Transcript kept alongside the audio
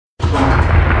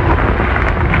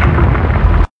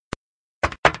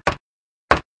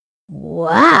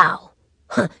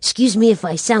Excuse me if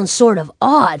I sound sort of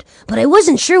odd, but I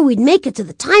wasn't sure we'd make it to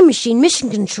the time machine mission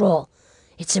control.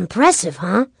 It's impressive,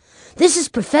 huh? This is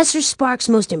Professor Sparks'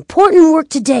 most important work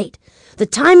to date, the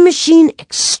time machine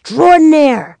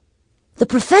extraordinaire. The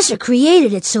professor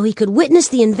created it so he could witness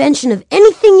the invention of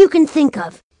anything you can think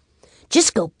of.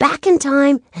 Just go back in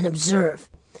time and observe.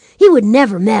 He would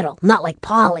never meddle, not like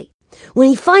Polly. When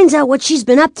he finds out what she's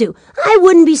been up to, I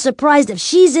wouldn't be surprised if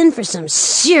she's in for some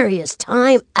serious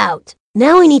time out.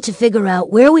 Now we need to figure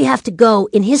out where we have to go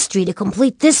in history to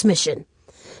complete this mission.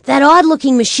 That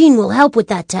odd-looking machine will help with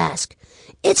that task.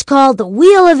 It's called the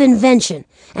Wheel of Invention,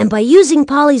 and by using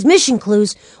Polly's mission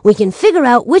clues, we can figure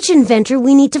out which inventor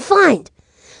we need to find.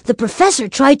 The professor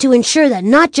tried to ensure that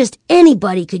not just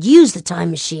anybody could use the time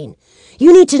machine.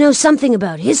 You need to know something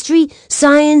about history,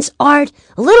 science, art,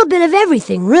 a little bit of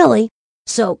everything, really.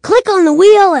 So click on the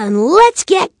wheel and let's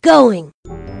get going.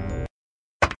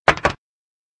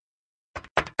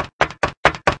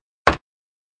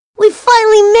 We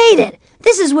finally made it!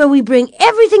 This is where we bring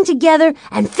everything together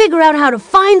and figure out how to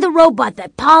find the robot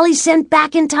that Polly sent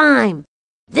back in time.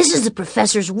 This is the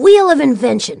professor's Wheel of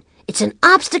Invention. It's an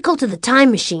obstacle to the time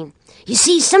machine. You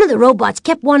see, some of the robots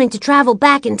kept wanting to travel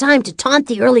back in time to taunt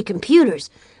the early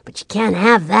computers, but you can't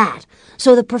have that.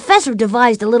 So the professor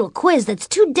devised a little quiz that's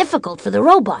too difficult for the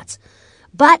robots.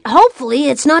 But hopefully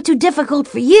it's not too difficult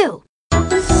for you.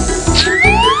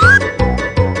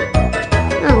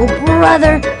 Oh,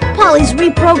 brother. Polly's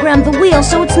reprogrammed the wheel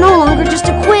so it's no longer just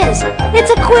a quiz.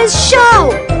 It's a quiz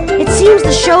show! It seems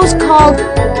the show's called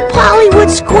Pollywood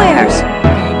Squares.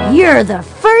 And you're the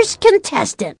first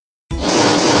contestant.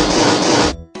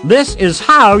 This is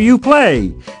how you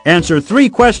play. Answer 3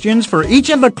 questions for each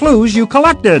of the clues you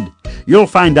collected. You'll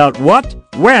find out what,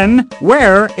 when,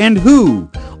 where, and who.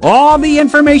 All the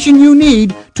information you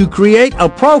need to create a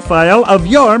profile of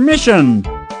your mission.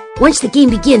 Once the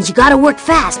game begins, you gotta work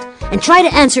fast and try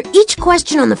to answer each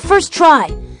question on the first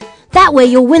try. That way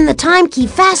you'll win the time key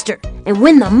faster and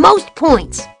win the most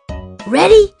points.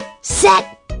 Ready,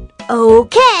 set,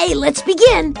 okay, let's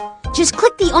begin. Just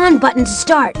click the on button to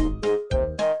start.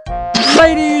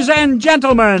 Ladies and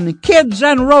gentlemen, kids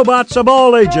and robots of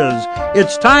all ages,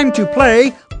 it's time to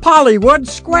play Pollywood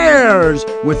Squares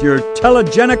with your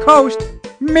telegenic host,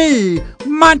 me,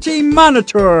 Monty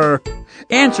Monitor.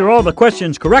 Answer all the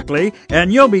questions correctly,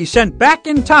 and you'll be sent back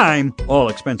in time, all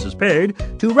expenses paid,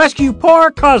 to rescue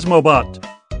poor Cosmobot.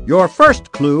 Your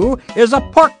first clue is a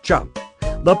pork chop.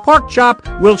 The pork chop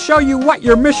will show you what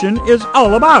your mission is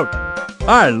all about.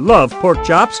 I love pork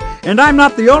chops, and I'm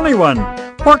not the only one.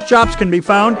 Pork chops can be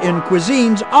found in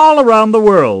cuisines all around the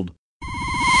world.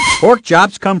 Pork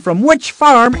chops come from which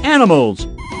farm animals?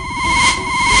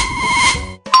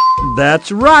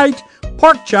 That's right.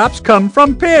 Pork chops come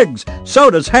from pigs. So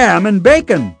does ham and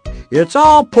bacon. It's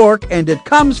all pork and it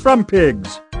comes from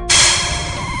pigs.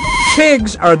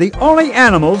 Pigs are the only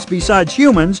animals besides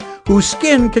humans whose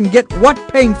skin can get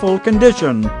what painful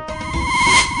condition?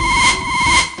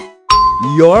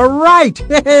 You're right!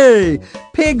 Hey!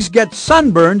 Pigs get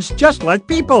sunburns just like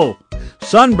people.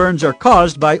 Sunburns are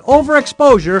caused by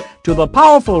overexposure to the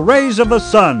powerful rays of the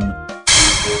sun.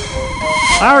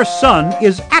 Our sun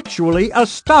is actually a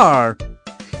star.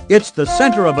 It's the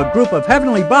center of a group of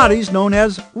heavenly bodies known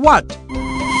as what?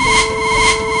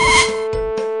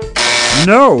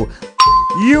 No!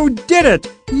 You did it!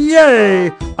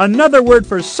 Yay! Another word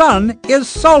for sun is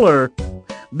solar.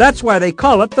 That's why they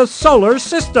call it the solar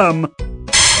system.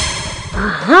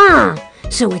 Aha!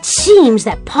 So it seems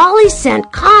that Polly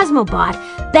sent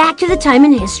Cosmobot back to the time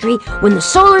in history when the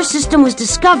solar system was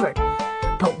discovered.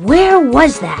 But where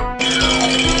was that?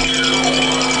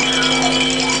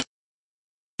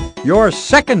 Your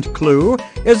second clue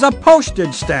is a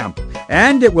postage stamp,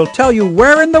 and it will tell you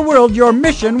where in the world your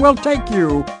mission will take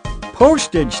you.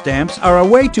 Postage stamps are a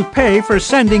way to pay for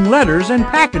sending letters and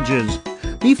packages.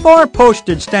 Before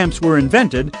postage stamps were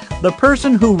invented, the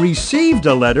person who received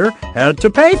a letter had to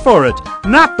pay for it,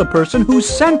 not the person who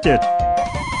sent it.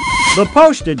 The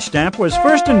postage stamp was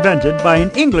first invented by an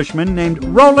Englishman named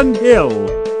Rowland Hill.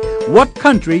 What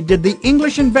country did the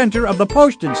English inventor of the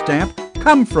postage stamp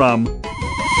come from?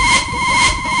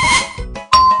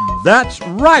 That's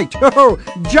right! Oh,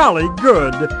 jolly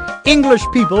good! English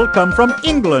people come from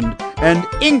England, and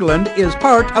England is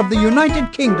part of the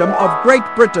United Kingdom of Great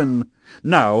Britain.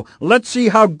 Now, let's see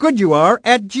how good you are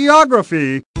at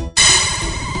geography.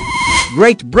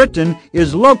 Great Britain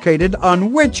is located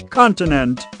on which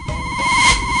continent?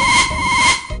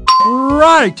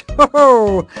 Right!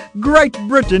 Ho-ho! Great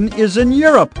Britain is in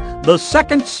Europe, the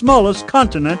second smallest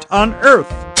continent on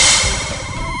Earth.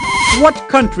 What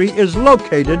country is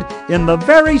located in the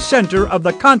very center of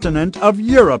the continent of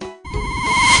Europe?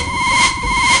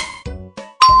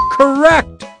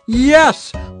 Correct!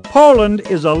 Yes! Poland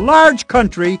is a large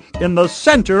country in the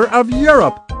center of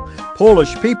Europe.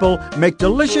 Polish people make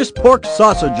delicious pork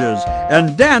sausages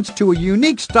and dance to a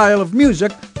unique style of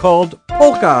music called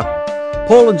polka.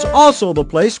 Poland's also the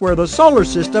place where the solar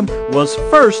system was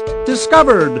first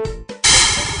discovered.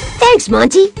 Thanks,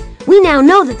 Monty. We now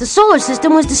know that the solar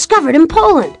system was discovered in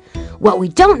Poland. What we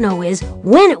don't know is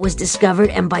when it was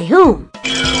discovered and by whom.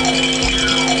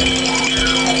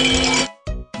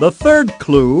 The third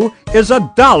clue is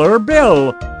a dollar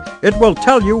bill. It will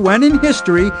tell you when in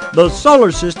history the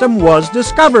solar system was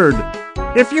discovered.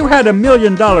 If you had $1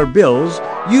 million bills,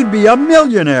 you'd be a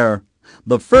millionaire.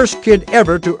 The first kid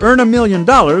ever to earn $1 million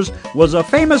was a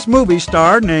famous movie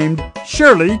star named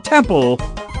Shirley Temple.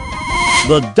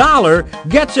 The dollar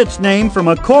gets its name from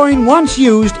a coin once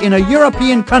used in a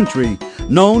European country,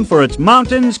 known for its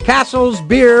mountains, castles,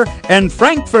 beer, and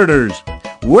frankfurters.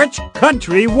 Which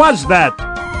country was that?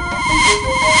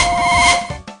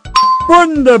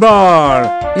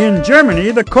 Wunderbar! In Germany,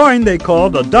 the coin they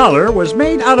called a dollar was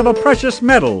made out of a precious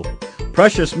metal.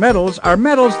 Precious metals are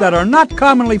metals that are not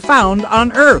commonly found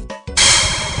on Earth.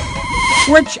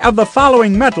 Which of the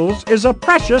following metals is a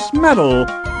precious metal?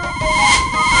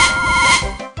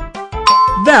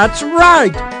 That's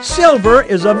right! Silver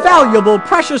is a valuable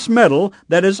precious metal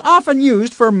that is often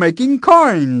used for making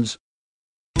coins.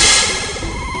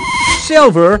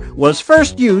 Silver was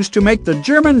first used to make the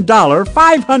German dollar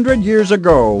 500 years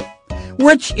ago.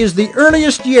 Which is the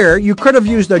earliest year you could have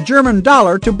used a German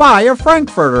dollar to buy a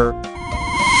frankfurter?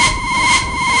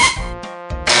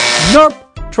 Nope.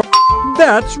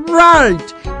 That's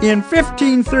right! In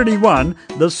 1531,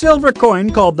 the silver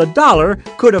coin called the dollar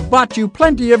could have bought you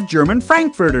plenty of German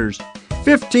frankfurters.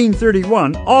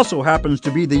 1531 also happens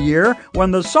to be the year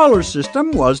when the solar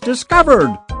system was discovered.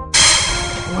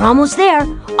 We're almost there.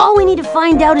 All we need to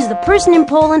find out is the person in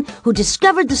Poland who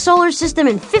discovered the solar system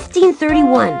in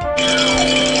 1531.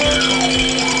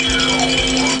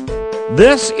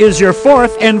 This is your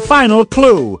fourth and final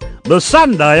clue. The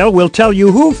sundial will tell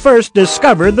you who first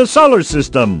discovered the solar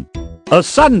system. A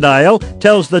sundial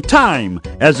tells the time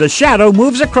as a shadow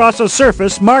moves across a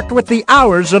surface marked with the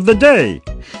hours of the day.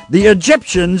 The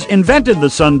Egyptians invented the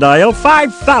sundial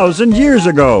 5,000 years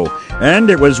ago, and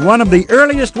it was one of the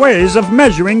earliest ways of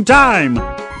measuring time.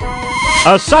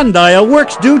 A sundial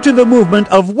works due to the movement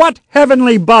of what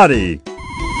heavenly body?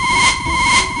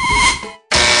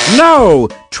 No!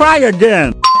 Try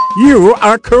again. You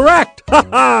are correct! Ha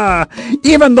ha!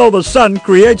 Even though the sun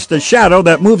creates the shadow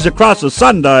that moves across a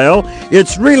sundial,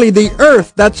 it's really the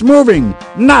Earth that's moving,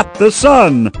 not the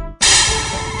sun.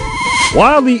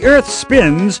 While the Earth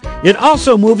spins, it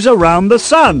also moves around the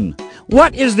sun.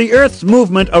 What is the Earth's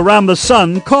movement around the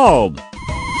sun called?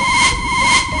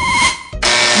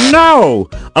 No!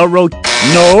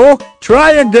 No!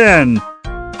 Try again!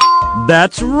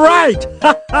 That's right!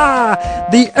 Ha ha!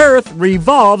 The Earth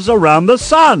revolves around the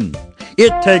sun.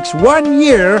 It takes 1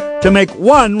 year to make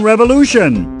one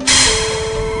revolution.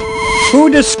 Who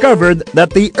discovered that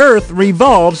the Earth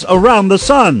revolves around the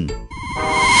sun?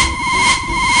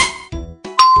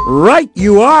 Right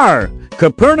you are!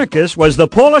 Copernicus was the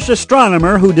Polish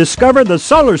astronomer who discovered the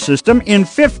solar system in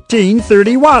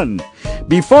 1531.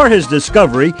 Before his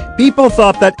discovery, people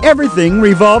thought that everything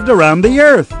revolved around the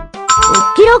Earth.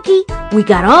 Okie dokie, we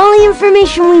got all the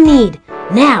information we need.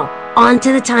 Now, on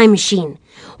to the time machine.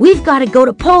 We've got to go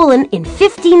to Poland in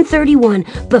 1531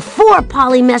 before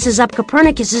Polly messes up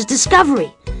Copernicus's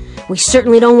discovery. We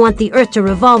certainly don't want the Earth to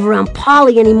revolve around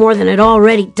Polly any more than it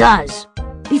already does.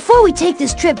 Before we take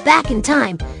this trip back in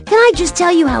time, can I just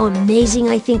tell you how amazing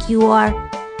I think you are?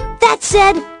 That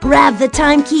said, grab the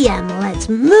time key and let's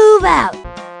move out.